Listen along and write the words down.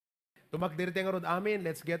Tumakdir tayo nga amin.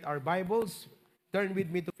 Let's get our Bibles. Turn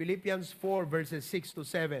with me to Philippians 4 verses 6 to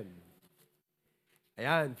 7.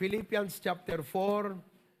 Ayan, Philippians chapter 4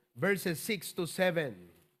 verses 6 to 7.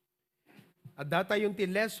 At data yung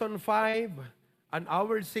lesson 5 on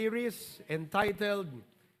our series entitled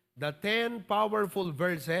The 10 Powerful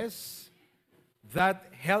Verses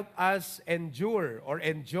that Help Us Endure or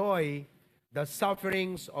Enjoy the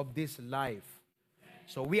Sufferings of this Life.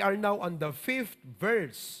 So we are now on the 5th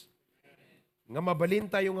verse. Nga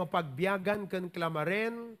mabalinta yung nga pagbiyagan ken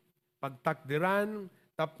klamaren, pagtakdiran,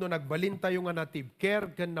 tapno nagbalinta yung nga natibker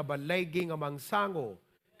ken nabalaygi nga mangsango,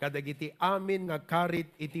 kadagiti amin nga karit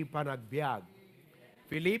iti panagbiag.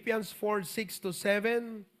 Philippians 4, 6 to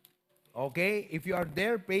 7. Okay, if you are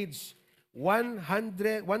there, page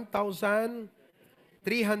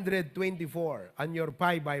 1324 on your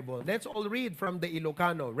Pi Bible. Let's all read from the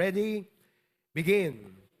Ilocano. Ready?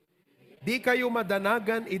 Begin. Di kayo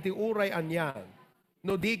madanagan iti uray anya,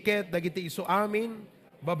 no diket dagiti isu amin,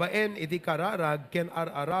 babaen iti kararag, ken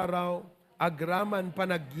araraw, agraman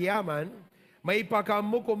panagyaman,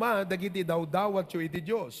 maipakamu kuma dagiti dawdawat yu iti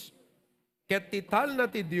Diyos. Ket tital na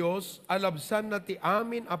ti Diyos, alabsan na ti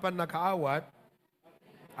amin apan nakaawat,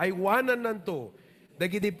 ay wanan nanto,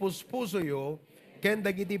 dagiti puspuso yo, ken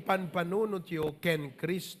dagiti panpanunot yo, ken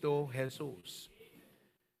Kristo Jesus.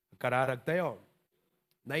 Kararag tayo.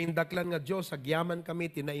 Naindaklan nga Diyos, agyaman kami,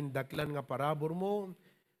 tinaindaklan nga parabor mo,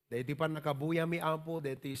 dahiti pa nakabuya mi ampo,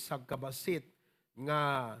 dahiti sagkabasit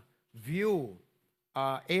nga view,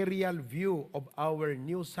 aerial view of our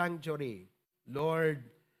new sanctuary. Lord,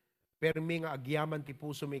 permi nga agyaman ti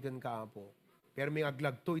puso mi ken ka ampo. Permi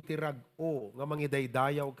aglagto iti rag-o nga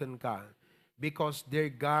mangidaydayaw ken ka. Because,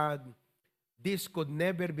 dear God, this could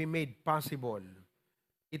never be made possible.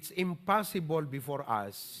 It's impossible before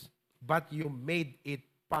us, but you made it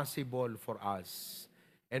possible for us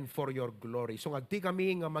and for your glory. So agdi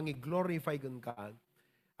kami nga mangi-glorify ken ka,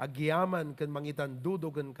 agyaman ken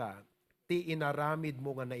mangitandudogen ka, ti inaramid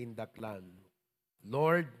mo nga naindaklan.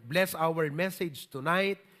 Lord, bless our message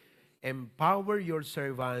tonight, empower your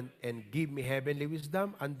servant, and give me heavenly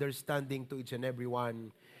wisdom, understanding to each and every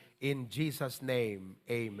one. In Jesus' name,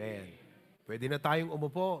 amen. Pwede na tayong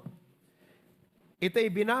umupo. Ito'y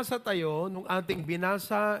binasa tayo, nung ating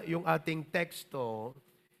binasa yung ating teksto,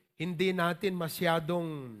 hindi natin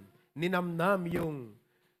masyadong ninamnam yung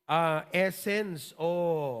essence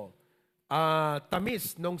o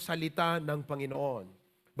tamis ng salita ng Panginoon.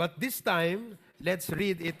 But this time, let's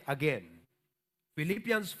read it again.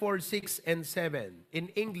 Philippians 4, 6, and 7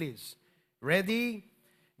 in English. Ready?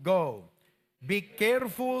 Go. Be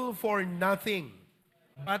careful for nothing,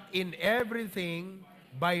 but in everything,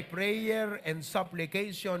 by prayer and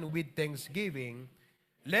supplication with thanksgiving,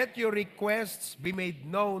 let your requests be made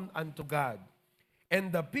known unto God.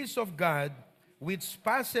 And the peace of God, which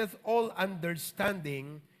passeth all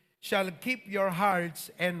understanding, shall keep your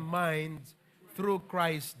hearts and minds through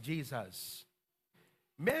Christ Jesus.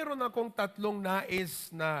 Meron akong tatlong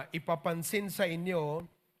nais na ipapansin sa inyo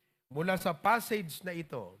mula sa passage na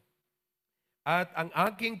ito. At ang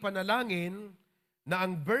aking panalangin na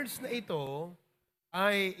ang verse na ito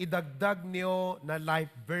ay idagdag niyo na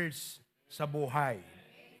life verse sa buhay.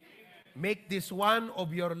 Make this one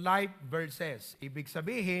of your life verses. Ibig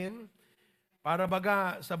sabihin, para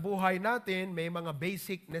baga sa buhay natin, may mga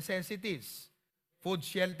basic necessities. Food,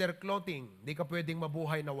 shelter, clothing. Hindi ka pwedeng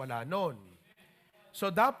mabuhay na wala nun.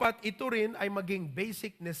 So dapat ito rin ay maging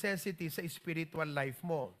basic necessity sa spiritual life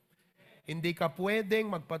mo. Hindi ka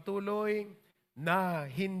pwedeng magpatuloy na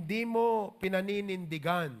hindi mo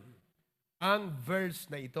pinaninindigan ang verse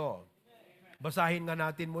na ito. Basahin nga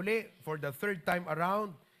natin muli for the third time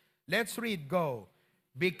around. Let's read, go.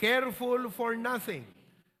 Be careful for nothing,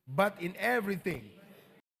 but in everything,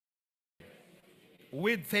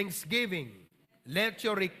 with thanksgiving, let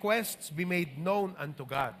your requests be made known unto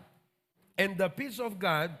God. And the peace of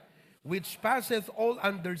God, which passeth all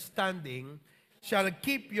understanding, shall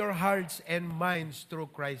keep your hearts and minds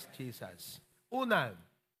through Christ Jesus. Una,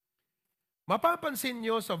 mapapansin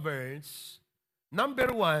nyo sa verse,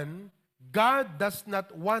 number 1, God does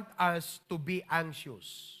not want us to be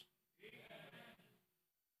anxious.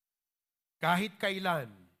 Kahit kailan,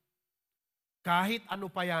 kahit ano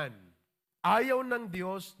pa yan, ayaw ng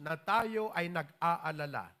Diyos na tayo ay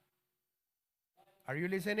nag-aalala. Are you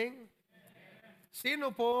listening? Sino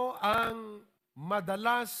po ang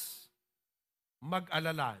madalas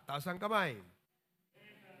mag-alala? Taas ang kamay.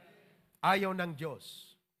 Ayaw ng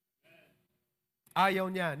Diyos. Ayaw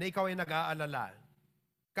niya na ikaw ay nag-aalala.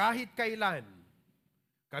 Kahit kailan.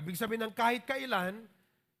 Kabig sabihin ng kahit kailan,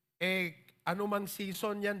 anumang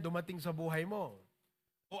season yan dumating sa buhay mo.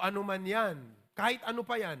 o ano man yan, kahit ano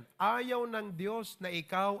pa yan, ayaw ng Diyos na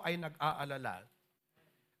ikaw ay nag-aalala.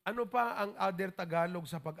 Ano pa ang other Tagalog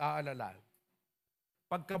sa pag-aalala?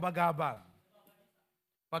 Pagkabagabag,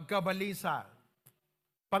 pagkabalisa,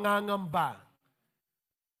 pangangamba.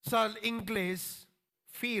 Sa English,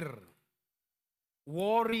 fear,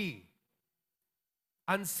 worry,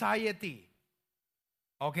 anxiety.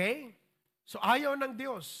 Okay? So ayaw ng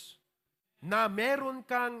Diyos na meron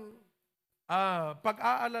kang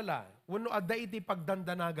pag-aalala, wano adda iti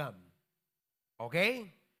pagdandanagam. Okay?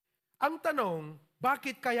 Ang tanong,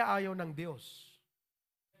 bakit kaya ayaw ng Diyos?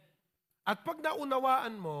 At pag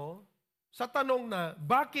naunawaan mo, sa tanong na,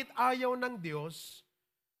 bakit ayaw ng Diyos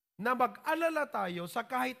na mag-alala tayo sa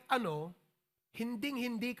kahit ano,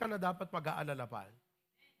 hinding-hindi ka na dapat mag-aalala pa.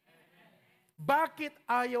 Bakit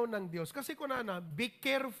ayaw ng Diyos? Kasi kunana, be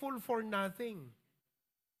careful for nothing.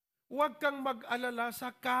 Huwag kang mag-alala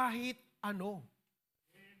sa kahit ano.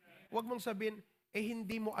 Huwag mong sabihin,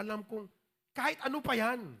 hindi mo alam kung kahit ano pa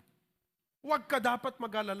yan. Huwag ka dapat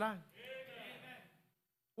mag-alala.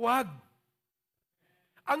 Huwag.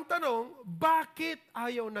 Ang tanong, bakit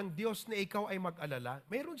ayaw ng Diyos na ikaw ay mag-alala?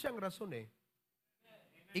 Mayroon siyang rason eh.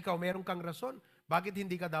 Ikaw, meron kang rason. Bakit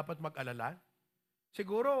hindi ka dapat mag-alala?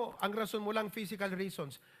 Siguro, ang rason mo lang physical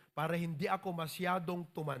reasons, para hindi ako masyadong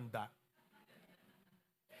tumanda.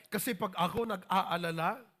 Kasi pag ako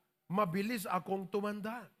nag-aalala, mabilis akong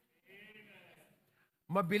tumanda.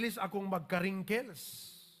 Mabilis akong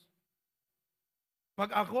magka-wrinkles.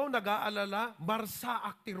 Pag ako nag-aalala,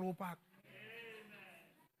 marsaak tirupak.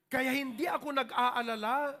 Kaya hindi ako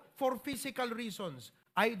nag-aalala for physical reasons.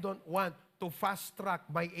 I don't want to fast-track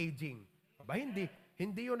my aging. Ba, hindi.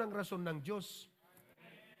 Hindi yun ang rason ng Diyos.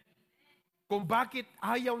 Kung bakit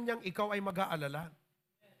ayaw niyang ikaw ay mag-aalala.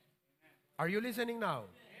 Are you listening now?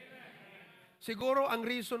 Siguro ang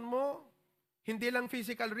reason mo, hindi lang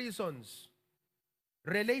physical reasons,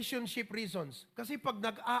 relationship reasons. Kasi pag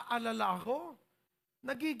nag-aalala ako,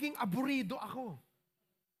 nagiging aburido ako.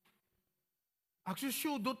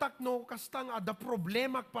 Agsusyudutak no, kastang ada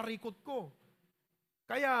problema parikot ko.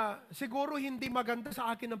 Kaya siguro hindi maganda sa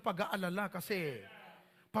akin ang pag-aalala kasi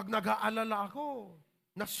pag nag-aalala ako,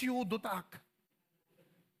 nasyudutak.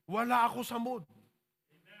 Wala ako sa mood.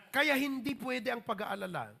 Kaya hindi pwede ang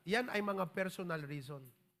pag-aalala. Yan ay mga personal reason.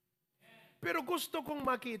 Pero gusto kong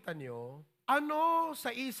makita nyo, ano sa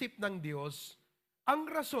isip ng Diyos ang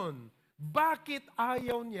rason bakit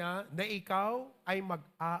ayaw niya na ikaw ay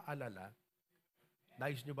mag-aalala?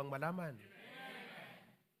 Nais nyo bang malaman?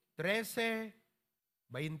 13:22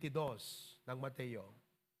 ng Mateo.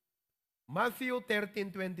 Matthew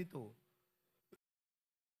 13:22.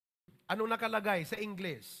 Ano nakalagay sa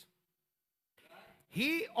English?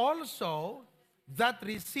 He also that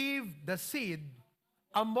received the seed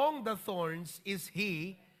among the thorns is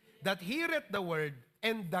he that heareth the word,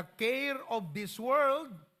 and the care of this world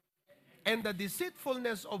and the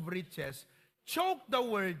deceitfulness of riches choke the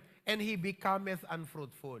word, and he becometh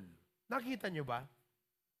unfruitful. Nakita nyo ba?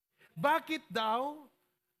 Bakit daw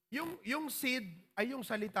yung seed ay yung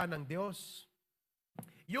salita ng Diyos?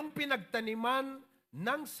 Yung pinagtaniman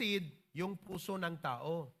ng seed, yung puso ng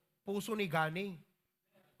tao. Puso ni Gani.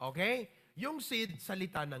 Okay? Yung seed,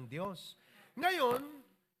 salita ng Diyos. Ngayon,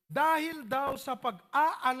 dahil daw sa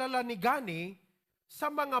pag-aalala ni Gani sa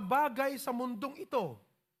mga bagay sa mundong ito,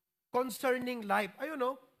 concerning life,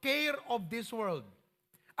 care of this world.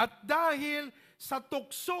 At dahil sa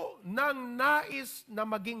tukso ng nais na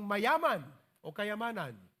maging mayaman o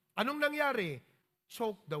kayamanan, anong nangyari?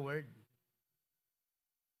 Choke the word.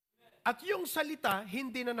 At yung salita,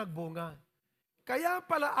 hindi na nagbunga. Kaya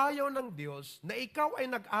pala ayaw ng Diyos na ikaw ay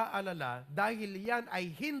nag-aalala dahil yan ay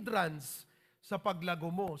hindrance sa paglago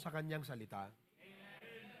mo sa kanyang salita.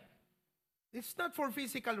 It's not for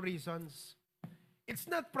physical reasons. It's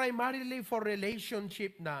not primarily for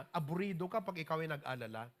relationship na aburido ka pag ikaw ay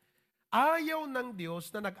nag-aalala. Ayaw ng Diyos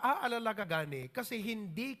na nag-aalala ka gani kasi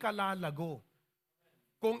hindi ka lalago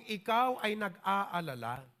kung ikaw ay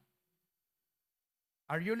nag-aalala.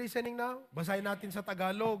 Are you listening now? Basahin natin sa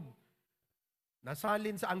Tagalog.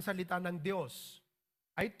 Nasalin sa ang salita ng Diyos.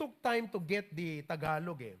 I took time to get the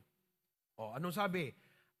Tagalog eh. Ano sabi?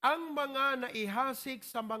 Ang mga naihasik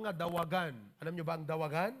sa mga dawagan. Alam nyo ba ang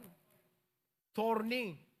dawagan?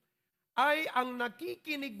 Thorny. Ay ang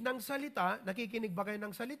nakikinig ng salita. Nakikinig ba kayo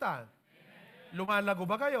ng salita? Lumalago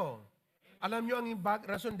ba kayo? Alam nyo ang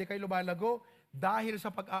rason di kayo lumalago? Dahil sa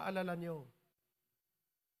pag-aalala nyo.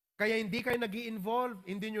 Kaya hindi kayo nag-i-involve,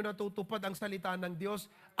 hindi nyo natutupad ang salita ng Diyos.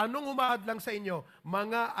 Anong umahad lang sa inyo?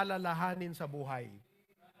 Mga alalahanin sa buhay.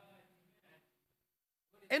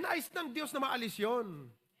 Nais ng Diyos na maalis yun.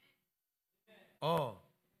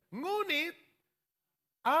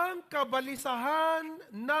 kabalisahan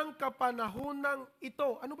ng kapanahunang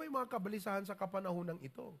ito. Ano ba yung mga kabalisahan sa kapanahunang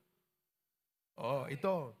ito? Oh,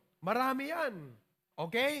 ito. Marami yan.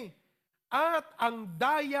 Okay? At ang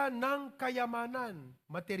daya ng kayamanan,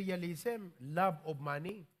 materialism, love of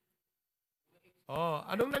money. Oh,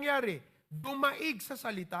 anong nangyari? Dumaig sa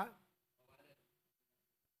salita.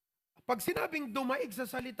 Pag sinabing dumaig sa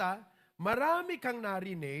salita, marami kang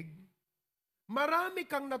narinig, marami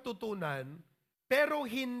kang natutunan, pero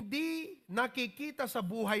hindi nakikita sa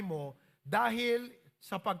buhay mo dahil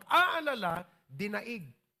sa pag-aalala,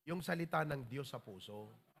 dinaig yung salita ng Diyos sa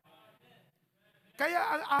puso.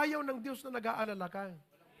 Kaya ang ayaw ng Diyos na nag-aalala ka.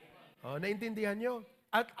 Oh, naintindihan nyo?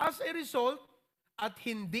 At as a result, at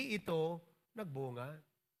hindi ito nagbunga.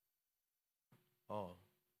 Oh.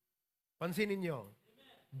 Pansinin nyo,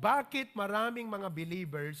 bakit maraming mga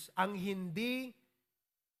believers ang hindi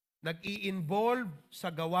nag-i-involve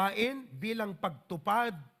sa gawain bilang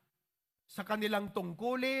pagtupad sa kanilang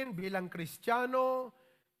tungkulin bilang Kristiyano?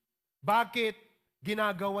 Bakit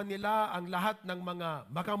ginagawa nila ang lahat ng mga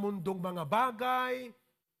makamundong mga bagay?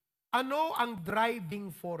 Ano ang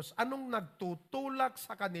driving force? Anong nagtutulak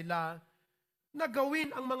sa kanila na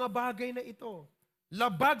gawin ang mga bagay na ito?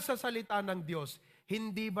 Labag sa salita ng Diyos,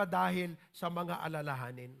 hindi ba dahil sa mga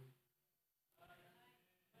alalahanin?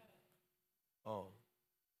 Oh.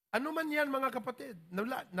 Ano man yan mga kapatid,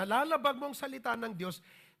 nalalabag mong salita ng Diyos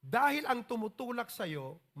dahil ang tumutulak sa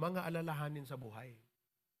iyo, mga alalahanin sa buhay.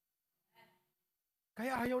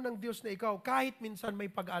 Kaya ayaw ng Diyos na ikaw, kahit minsan may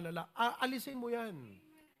pag-alala, alisin mo yan.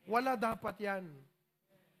 Wala dapat yan.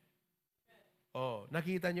 Oh,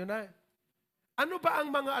 nakita nyo na? Ano ba ang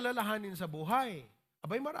mga alalahanin sa buhay?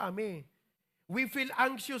 Abay marami. We feel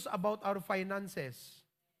anxious about our finances.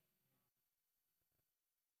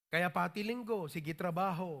 Kaya pati linggo, sige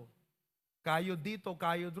trabaho. Kayo dito,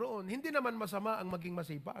 kayo doon. Hindi naman masama ang maging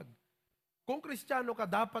masipag. Kung Kristiyano ka,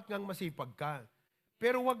 dapat ngang masipag ka.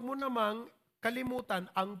 Pero wag mo namang kalimutan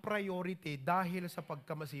ang priority dahil sa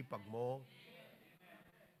pagkamasipag mo.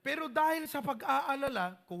 Pero dahil sa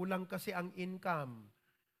pag-aalala, kulang kasi ang income.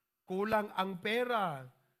 Kulang ang pera.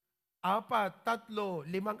 4, 3,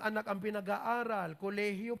 5 anak ang pinag-aaral,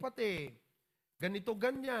 kolehiyo pati. Ganito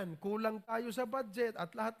ganyan, kulang tayo sa budget at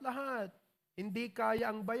lahat-lahat. Hindi kaya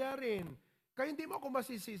ang bayarin. Kaya hindi mo ako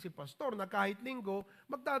masisisi, Pastor, na kahit linggo,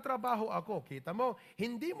 magtatrabaho ako. Kita mo,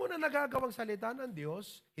 hindi mo na nagagawang salita ng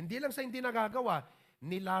Diyos, hindi lang sa hindi nagagawa,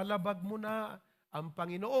 nilalabag mo na ang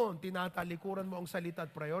Panginoon, tinatalikuran mo ang salita at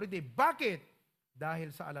priority. Bakit? Dahil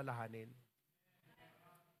sa alalahanin.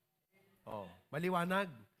 Oh, maliwanag.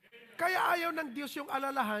 Kaya ayaw ng Diyos yung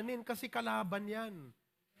alalahanin kasi kalaban yan.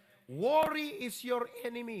 Worry is your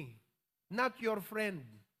enemy, not your friend.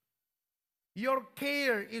 Your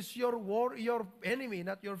care is your enemy,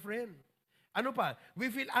 not your friend. Ano pa? We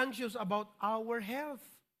feel anxious about our health.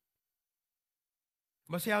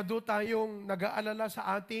 Masyado tayong nag-aalala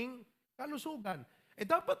sa ating kalusugan.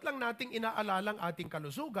 Dapat lang nating inaalala ang ating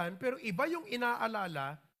kalusugan, pero iba yung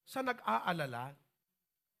inaalala sa nag-aalala.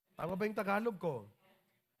 Tama ba yung Tagalog ko?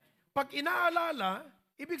 Pag inaalala,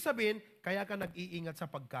 ibig sabihin, kaya ka nag-iingat sa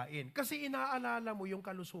pagkain. Kasi inaalala mo yung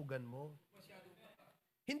kalusugan mo.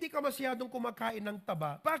 Hindi ka masyadong kumakain ng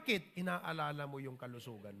taba. Bakit? Inaalala mo yung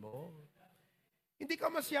kalusugan mo. Hindi ka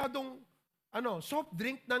masyadong soft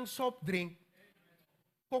drink ng soft drink.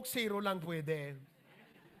 Coke Zero lang pwede.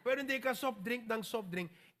 Pero hindi ka soft drink ng soft drink.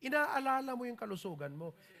 Inaalala mo yung kalusugan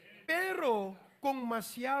mo. Pero kung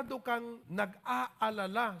masyado kang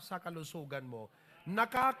nag-aalala sa kalusugan mo,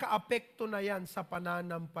 nakakaapekto na yan sa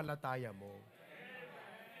pananampalataya mo.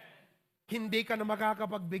 Hindi ka na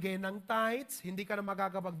makakapagbigay ng tithes, hindi ka na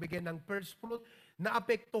makakapagbigay ng first fruit,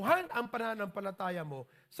 naapektuhan ang pananampalataya mo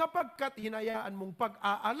sapagkat hinayaan mong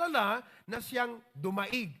pag-aalala na siyang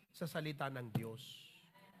dumaig sa salita ng Diyos.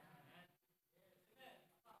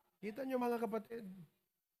 Kita niyo mga kapatid?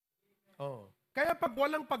 Oh. Kaya pag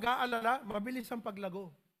walang pag-aalala, mabilis ang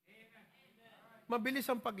paglago. Mabilis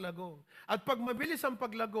ang paglago. At pag mabilis ang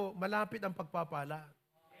paglago, malapit ang pagpapala.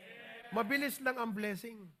 Mabilis lang ang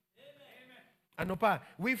blessing. Ano pa?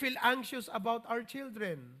 We feel anxious about our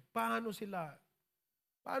children. Paano sila?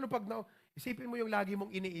 Paano pag isipin mo yung lagi mong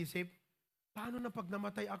iniisip, paano na pag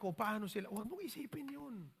namatay ako? Paano sila? Huwag mong isipin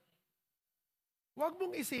yun. Huwag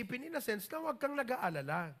mong isipin in a sense na huwag kang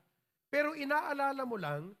nag-aalala. Pero inaalala mo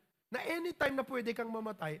lang na anytime na pwede kang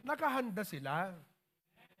mamatay, nakahanda sila.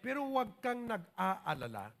 Pero huwag kang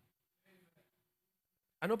nag-aalala.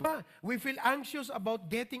 Ano pa? We feel anxious about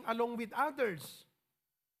getting along with others.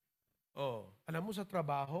 Oh, alam mo sa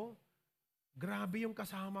trabaho, grabe yung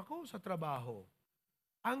kasama ko sa trabaho.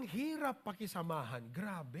 Ang hirap pakisamahan,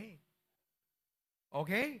 grabe.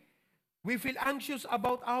 Okay? We feel anxious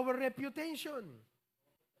about our reputation.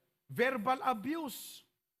 Verbal abuse.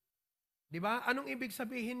 Di ba? Anong ibig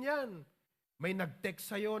sabihin yan? May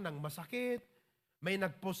nag-text sa'yo ng masakit, may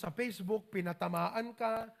nag-post sa Facebook, pinatamaan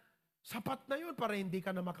ka, sapat na yun para hindi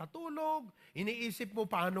ka na makatulog, iniisip mo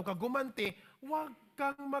paano ka gumanti, huwag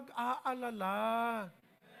kang mag-aalala.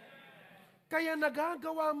 Kaya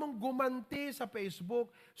nagagawa mong gumanti sa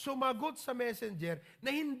Facebook, sumagot sa Messenger,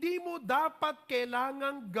 na hindi mo dapat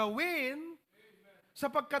kailangang gawin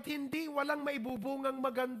sapagkat hindi walang maibubungang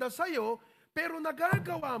maganda sa'yo, pero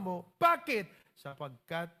nagagawa mo. Bakit?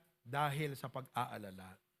 Sapagkat dahil sa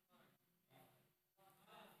pag-aalala.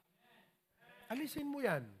 Alisin mo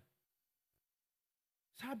yan.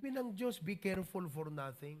 Sabi ng Diyos, be careful for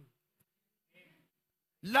nothing.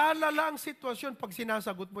 Lalala ang sitwasyon pag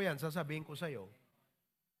sinasagot mo yan, sasabihin ko sa'yo.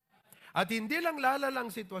 At hindi lang lalala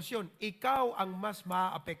ang sitwasyon, ikaw ang mas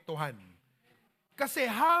maapektuhan. Kasi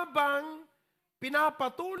habang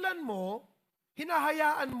pinapatulan mo,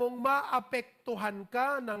 hinahayaan mong maapektuhan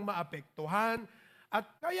ka ng maapektuhan, at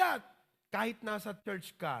kaya kahit nasa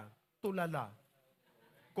church ka, tulala.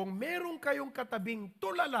 Kung meron kayong katabing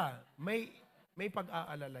tulala, may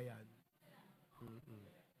pag-aalala yan.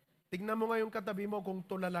 Tignan mo ngayong katabi mo kung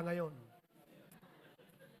tulala ngayon.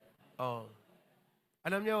 Oh.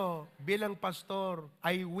 Alam nyo, bilang pastor,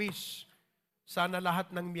 I wish sana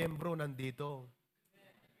lahat ng miyembro nandito.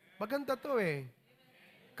 Maganda to eh.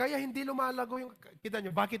 Kaya hindi lumalago yung... Kita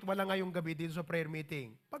nyo, bakit wala ngayong gabi dito sa prayer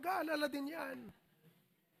meeting? Pag-aalala din yan.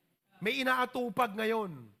 May inaatupag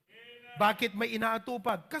ngayon. Bakit may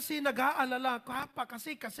inaatupag? Kasi nag-aalala.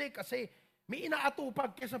 Kasi. May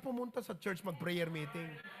inaatupag kaysa pumunta sa church mag-prayer meeting.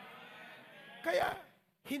 Kaya,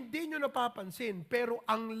 hindi nyo napapansin, pero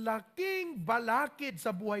ang laking balakid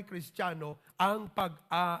sa buhay Kristiyano, ang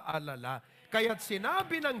pag-aalala. Kaya't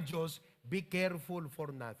sinabi ng Diyos, be careful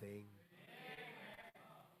for nothing.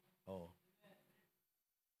 Oh.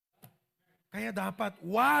 Kaya dapat,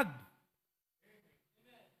 wag.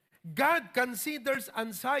 God considers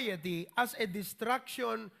anxiety as a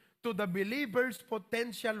distraction to the believer's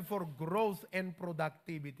potential for growth and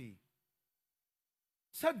productivity.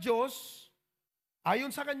 Sa Diyos,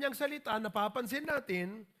 ayon sa kanyang salita, napapansin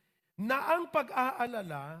natin na ang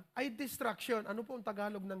pag-aalala ay distraction. Ano po ang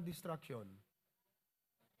Tagalog ng distraction?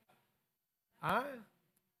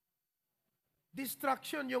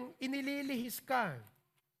 Distraction, yung inililihis ka.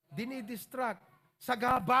 Dinidistract.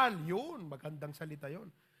 Sagabal, yun. Magandang salita yun.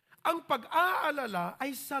 Ang pag-aalala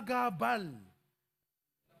ay sagabal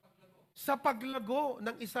sa paglago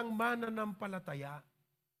ng isang mananampalataya.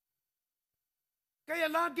 Kaya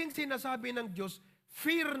laging sinasabi ng Diyos,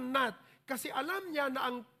 fear not. Kasi alam niya na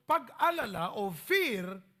ang pag-alala o fear,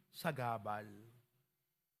 sagabal.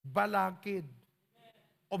 Balakid.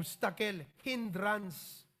 Obstacle.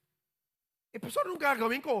 Hindrance. So anong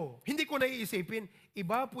gagawin ko? Hindi ko naiisipin.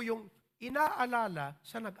 Iba po yung inaalala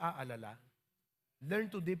sa nag-aalala.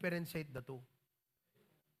 Learn to differentiate the two.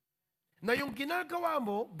 Na yung ginagawa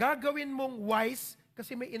mo, gagawin mong wise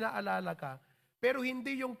kasi may inaalala ka, pero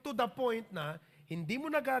hindi yung to the point na hindi mo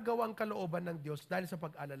nagagawa ang kalooban ng Diyos dahil sa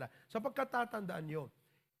pag-alala. Sapagkat tatandaan nyo,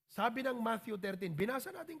 sabi ng Matthew 13,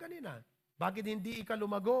 binasa natin kanina, bakit hindi ika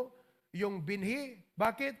lumago yung binhi?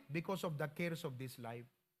 Bakit? Because of the cares of this life.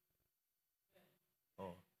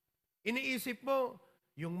 Oh. Iniisip mo,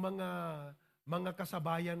 yung mga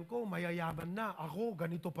kasabayan ko, mayayaman na, ako,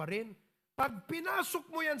 ganito pa rin. Pag pinasok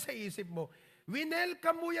mo yan sa isip mo,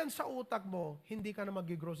 winelcome mo yan sa utak mo, hindi ka na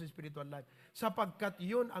mag-grow sa spiritual life. Sapagkat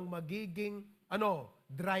yun ang magiging,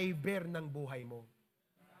 driver ng buhay mo.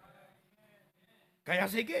 Kaya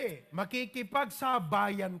sige,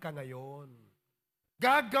 makikipagsabayan ka ngayon.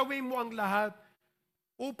 Gagawin mo ang lahat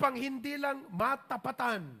upang hindi lang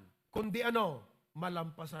matapatan, kundi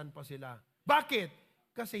malampasan pa sila. Bakit?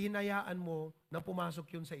 Kasi hinayaan mo na pumasok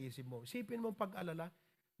yun sa isip mo. Isipin mo pag-alala,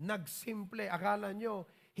 nagsimple. Akala nyo,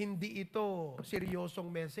 hindi ito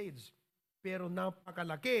seryosong message. Pero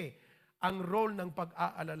napakalaki ang role ng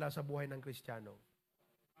pag-aalala sa buhay ng Kristiyano.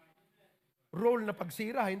 Role na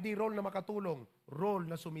pagsira, hindi role na makatulong. Role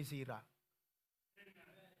na sumisira.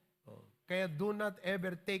 Kaya do not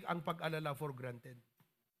ever take ang pag-alala for granted.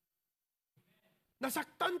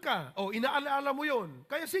 Nasaktan ka, inaalala mo yun.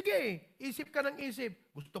 Kaya sige, isip ka ng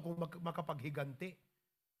isip. Gusto kong makapaghiganti.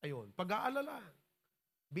 Ayun, pag-aalala.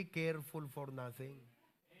 Be careful for nothing.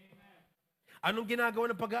 Anong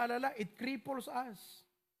ginagawa ng pag-aalala? It cripples us.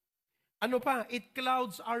 Ano pa? It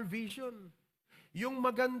clouds our vision. Yung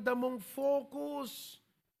maganda mong focus,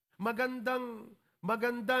 magandang,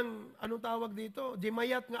 anong tawag dito? Di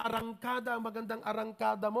mayat nga arangkada, magandang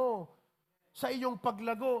arangkada mo sa iyong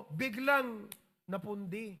paglago, biglang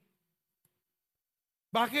napundi.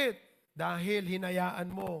 Bakit? Dahil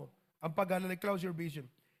hinayaan mo ang pag-alala. Close your vision.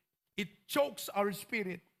 It chokes our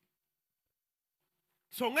spirit.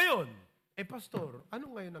 So ngayon, pastor,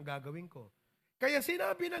 ano ngayon ang gagawin ko? Kaya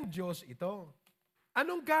sinabi ng Diyos ito,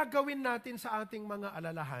 anong gagawin natin sa ating mga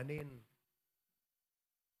alalahanin?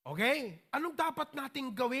 Okay? Anong dapat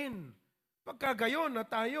nating gawin? Pagka gayon na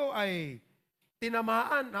tayo ay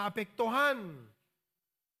tinamaan, naapektuhan.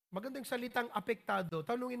 Magandang salitang apektado.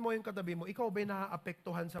 Tanungin mo yung katabi mo, ikaw ba'y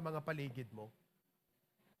naaapektuhan sa mga paligid mo?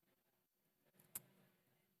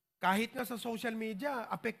 Kahit nga sa social media,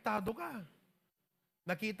 apektado ka.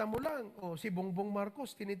 Nakita mo lang, si Bongbong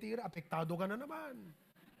Marcos, tinitira, apektado ka na naman.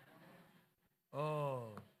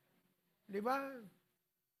 Di ba?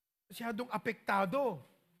 Masyadong apektado.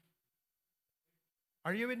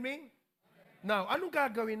 Are you with me? Now, anong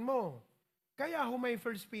gagawin mo? Kaya may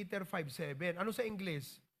 1 Peter 5:7. Ano sa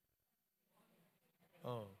English?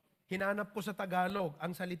 Hinanap ko sa Tagalog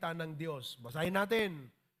ang salita ng Diyos. Basahin natin.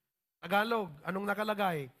 Tagalog, anong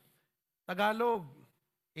nakalagay? Tagalog,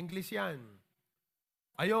 English yan.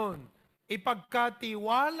 Ayon,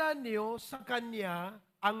 ipagkatiwala niyo sa Kanya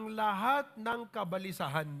ang lahat ng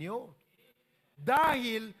kabalisahan niyo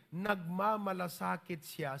dahil nagmamalasakit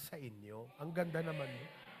siya sa inyo. Ang ganda naman niyo.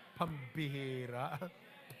 Pambihira.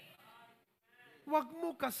 Huwag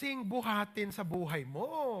mo kasing buhatin sa buhay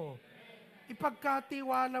mo.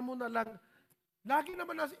 Ipagkatiwala mo na lang. Lagi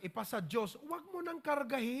naman ipasa Diyos, huwag mo nang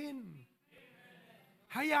kargahin.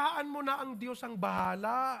 Hayaan mo na ang Diyos ang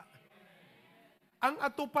bahala. Ang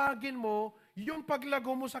atupagin mo, yung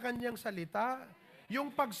paglago mo sa Kanyang salita,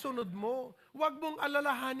 yung pagsunod mo, huwag mong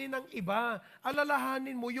alalahanin ng iba.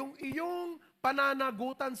 Alalahanin mo yung iyong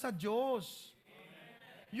pananagutan sa Diyos.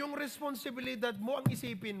 Yung responsibilidad mo ang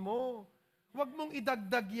isipin mo. Huwag mong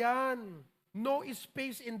idagdag yan. No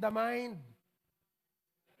space in the mind.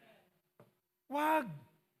 Huwag.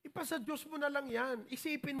 Ipasa Diyos mo na lang yan.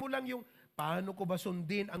 Isipin mo lang yung, paano ko ba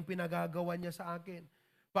sundin ang pinagagawa niya sa akin?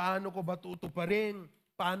 Paano ko ba tutuparin?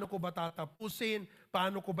 Paano ko ba tatapusin?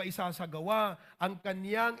 Paano ko ba isasagawa ang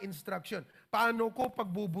Kanyang instruction? Paano ko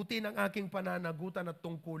pagbubutin ang aking pananagutan at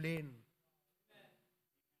tungkulin?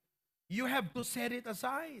 You have to set it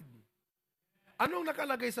aside. Anong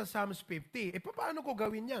nakalagay sa Psalms 50? Paano ko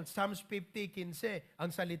gawin yan? Psalms 50:15,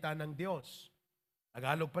 ang salita ng Diyos.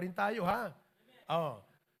 Tagalog pa rin tayo, ha?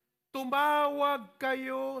 Tumawag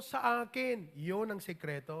kayo sa akin. Yun ang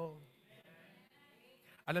sekreto.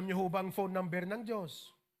 Alam niyo ho ba ang phone number ng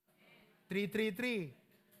Diyos? 333.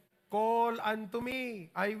 Call unto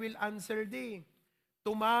me, I will answer thee.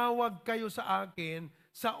 Tumawag kayo sa akin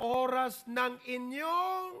sa oras ng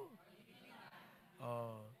inyong...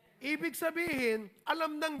 Ibig sabihin,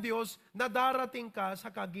 alam ng Diyos na darating ka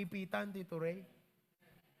sa kagipitan, Tito Ray.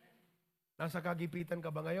 Nasa kagipitan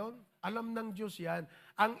ka ba ngayon? Alam ng Diyos yan.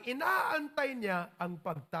 Ang inaantay niya, ang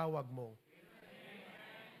pagtawag mo.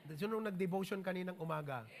 Sino nag-devotion kaninang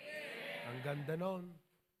umaga? Ang ganda nun.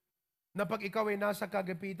 Na pag ikaw ay nasa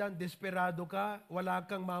kagipitan, desperado ka, wala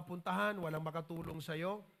kang mapuntahan, walang makatulong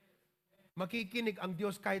sa'yo, makikinig ang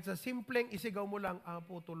Diyos kahit sa simpleng isigaw mo lang,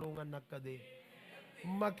 Apo, tulungan na ka di.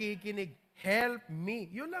 Makikinig, help me.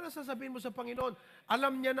 Yun lang ang sasabihin mo sa Panginoon.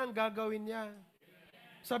 Alam niya na ang gagawin niya.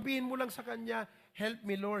 Sabihin mo lang sa Kanya, help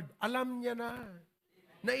me, Lord. Alam niya na.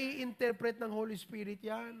 Nai-interpret ng Holy Spirit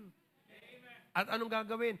yan. At anong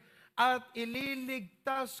gagawin? At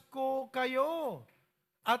ililigtas ko kayo.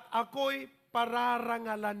 At ako'y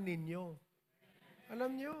pararangalan ninyo.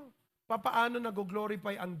 Alam niyo, papaano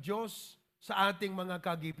nag-glorify ang Diyos sa ating mga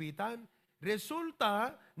kagipitan?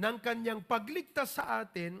 Resulta ng Kanyang pagligtas sa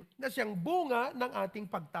atin na siyang bunga ng ating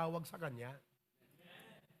pagtawag sa Kanya.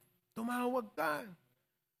 Tumawag ka.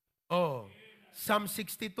 Psalm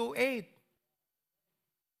 62:8.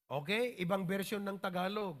 Okay? Ibang version ng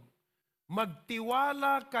Tagalog.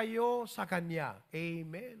 Magtiwala kayo sa Kanya.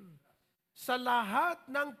 Amen. Sa lahat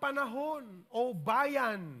ng panahon, o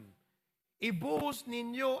bayan, ibuhos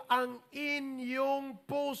ninyo ang inyong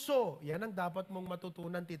puso. Yan ang dapat mong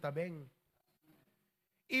matutunan, Tita Beng.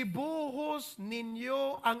 Ibuhos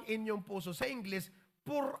ninyo ang inyong puso. Sa English,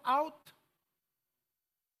 pour out.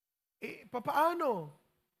 Papaano?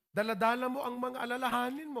 Daladala mo ang mga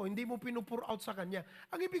alalahanin mo, hindi mo pinupur out sa Kanya.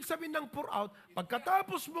 Ang ibig sabihin ng pour out,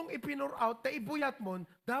 pagkatapos mong ipinur out, na ibuyat mo,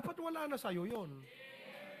 dapat wala na sa'yo yun.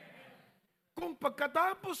 Kung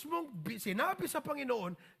pagkatapos mong sinabi sa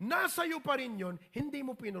Panginoon, nasa iyo pa rin yun, hindi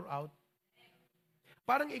mo pinur out.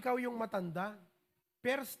 Parang ikaw yung matanda,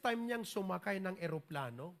 first time niyang sumakay ng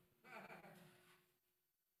eroplano.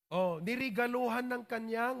 Nirigaluhan ng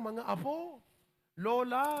kanyang mga apo.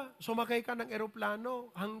 Lola, sumakay ka ng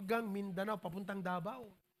eroplano hanggang Mindanao, papuntang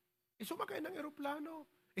Davao. Sumakay ng eroplano.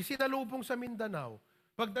 Sinalubong sa Mindanao.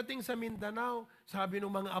 Pagdating sa Mindanao, sabi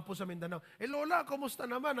ng mga apo sa Mindanao, Lola, kumusta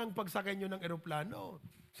naman ang pagsakay nyo ng eroplano?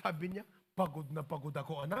 Sabi niya, pagod na pagod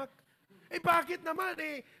ako, anak. Bakit naman?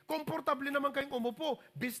 Komportable naman kayong umupo.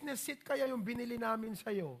 Business seat kaya yung binili namin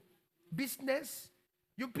sa'yo. Business?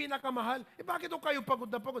 Yung pinakamahal. Bakit kayo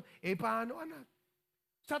pagod na pagod? Paano, anak?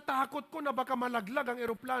 Sa takot ko na baka malaglag ang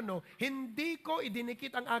eroplano, hindi ko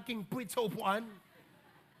idinikit ang aking puwit sa upuan.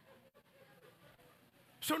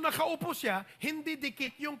 So nakaupo siya, hindi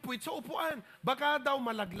dikit yung puwit sa upuan. Baka daw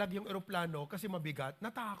malaglag yung eroplano kasi mabigat,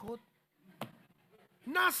 natakot.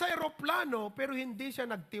 Nasa eroplano pero hindi siya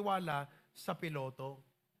nagtiwala sa piloto.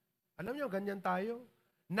 Alam niyo, ganyan tayo.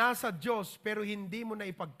 Nasa Diyos pero hindi mo na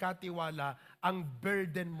ipagkatiwala ang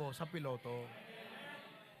burden mo sa piloto.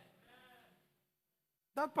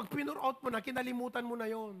 Dapat pag pinur out mo na, kinalimutan mo na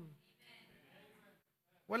yon.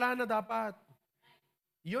 Wala na dapat.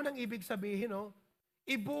 Yun ang ibig sabihin, no?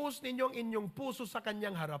 Ibuhos ninyo ang inyong puso sa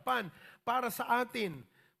kanyang harapan. Para sa atin,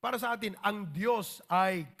 ang Diyos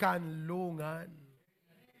ay kanlungan.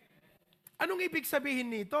 Anong ibig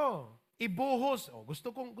sabihin nito? Ibuhos.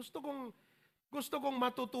 Gusto kong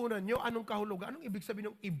matutunan nyo anong kahulugan. Anong ibig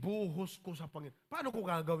sabihin ng ibuhos ko sa Panginoon? Paano ko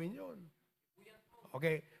gagawin yon?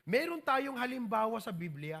 Okay. Meron tayong halimbawa sa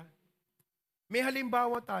Biblia. May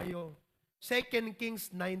halimbawa tayo. 2 Kings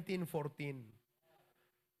 19:14.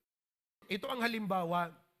 Ito ang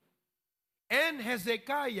halimbawa. And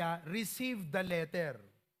Hezekiah received the letter.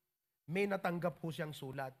 May natanggap po siyang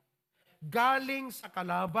sulat. Galing sa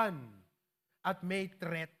kalaban. At may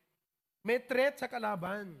threat. May threat sa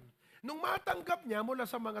kalaban. Nung matanggap niya mula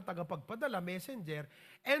sa mga tagapagpadala, messenger,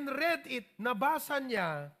 and read it, nabasa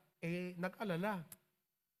niya, nag-alala.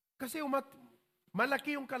 Kasi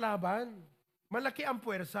malaki yung kalaban. Malaki ang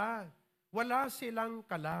puwersa. Wala silang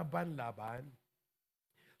kalaban-laban.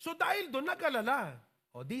 So dahil doon nag-alala,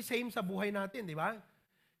 di same sa buhay natin, di ba?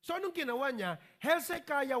 So anong ginawa niya?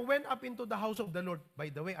 Hezekiah went up into the house of the Lord. By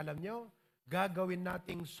the way, alam niyo, gagawin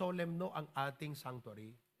nating solemno ang ating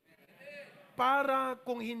sanctuary. Para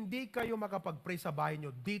kung hindi kayo makapag-pray sa bahay niyo,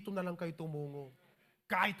 dito na lang kayo tumungo.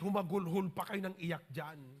 Kahit humagulhol pa kayo ng iyak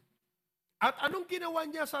dyan. At anong ginawa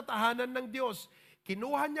niya sa tahanan ng Diyos?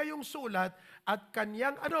 Kinuha niya yung sulat at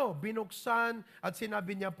kanyang binuksan at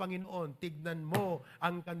sinabi niya, Panginoon, tignan mo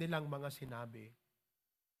ang kanilang mga sinabi.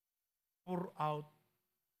 Pour out.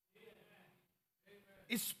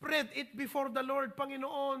 Spread it before the Lord.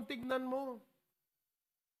 Panginoon, tignan mo.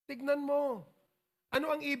 Tignan mo.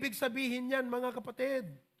 Ano ang ibig sabihin niyan, mga kapatid?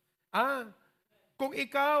 Kung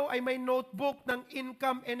ikaw ay may notebook ng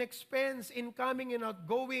income and expense, incoming and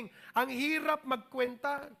outgoing, ang hirap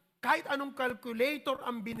magkwenta. Kahit anong calculator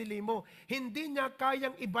ang binili mo, hindi niya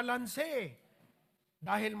kayang ibalanse.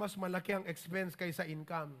 Dahil mas malaki ang expense kaysa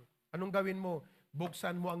income. Anong gawin mo?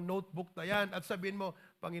 Buksan mo ang notebook na yan at sabihin mo,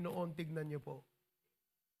 Panginoon, tignan niyo po.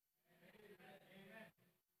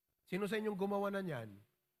 Sino sa inyong gumawa na niyan?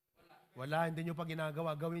 Wala, hindi niyo pa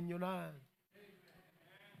ginagawa. Gawin niyo na.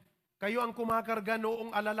 Kayo ang kumakarga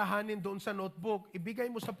noong alalahanin doon sa notebook. Ibigay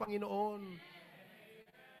mo sa Panginoon.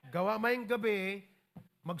 Gawa mayang gabi,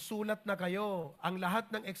 magsulat na kayo ang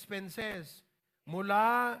lahat ng expenses.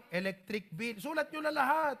 Mula electric bill. Sulat nyo na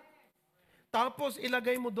lahat. Tapos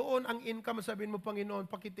ilagay mo doon ang income. Sabihin mo,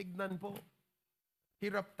 Panginoon, pakitignan po.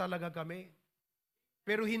 Hirap talaga kami.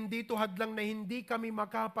 Pero hindi to hadlang na hindi kami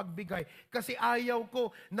makapagbigay. Kasi ayaw ko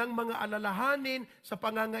ng mga alalahanin sa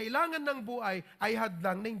pangangailangan ng buhay ay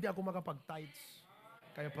hadlang na hindi ako makapag-tithes.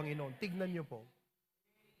 Kaya Panginoon, tignan niyo po.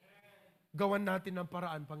 Gawan natin ng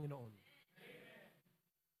paraan, Panginoon.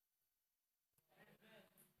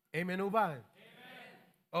 Amen o ba?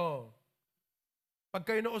 Pag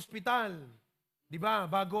kayo na ospital, di ba,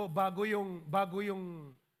 bago yung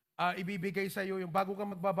ibibigay sa iyo, yung bago ka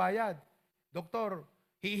magbabayad, Doktor,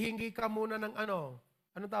 hihingi ka muna ng ano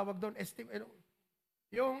tawag doon?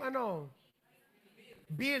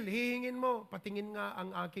 Bill, hihingin mo. Patingin nga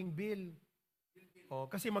ang aking bill.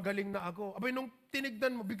 Kasi magaling na ako. Abay, nung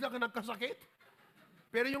tinignan mo, bigla ka nagkasakit.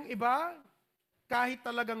 Pero yung iba, kahit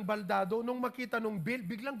talagang baldado, nung makita nung bill,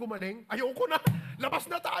 biglang gumaling. Ayoko na,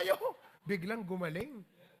 labas na tayo. Biglang gumaling.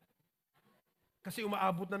 Kasi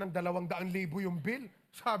umaabot na ng 200,000 yung bill.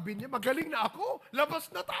 Sabi niya, magaling na ako,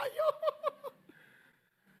 labas na tayo.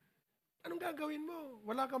 Anong gagawin mo?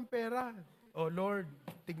 Wala kang pera. Lord,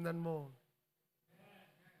 tignan mo.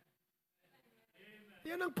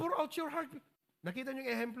 Yan ang pour out your heart. Nakita niyo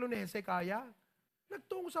yung ehemplo ni Hezekiah?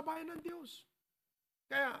 Nagtungo sa bahay ng Diyos.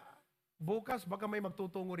 Kaya, bukas baka may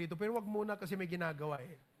magtutungo rito, pero wag muna kasi may ginagawa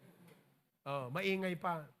eh. Maingay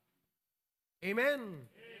pa. Amen?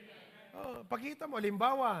 Oh, pakita mo,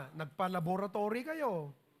 halimbawa, nagpa-laboratory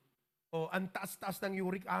kayo. O, ang taas-taas ng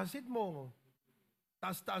uric acid mo.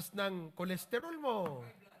 Taas-taas ng cholesterol mo.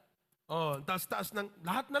 O, taas-taas ng,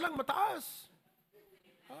 lahat na lang mataas.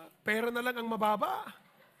 Pera na lang ang mababa.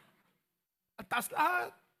 At taas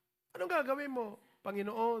lahat. Anong gagawin mo?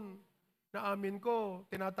 Panginoon, naamin ko,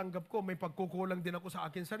 tinatanggap ko, may pagkukulang din ako sa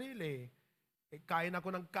akin sarili. Kain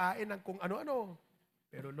ako ng kain ng kung ano-ano.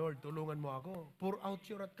 Pero Lord, tulungan mo ako. Pour out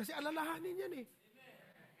your heart. Kasi alalahanin yan eh.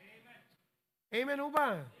 Amen ho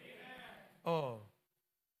ba? Oh.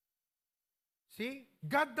 See?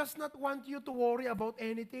 God does not want you to worry about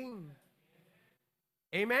anything.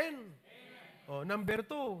 Amen? Oh, number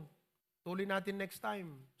 2. Tuloy natin next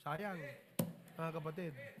time. Sayang. Mga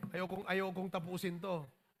kapatid. Ayokong tapusin to.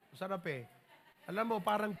 Sarap eh. Alam mo,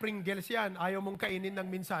 parang Pringles yan. Ayaw mong kainin ng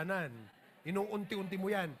minsanan. Inuunti-unti mo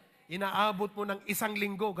yan. Inaabot mo ng 1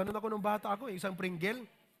 linggo. Ganun ako nung bata ako, isang Pringle.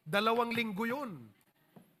 2 linggo yun.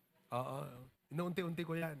 Inuunti-unti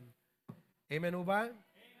ko yan. Amen ho ba?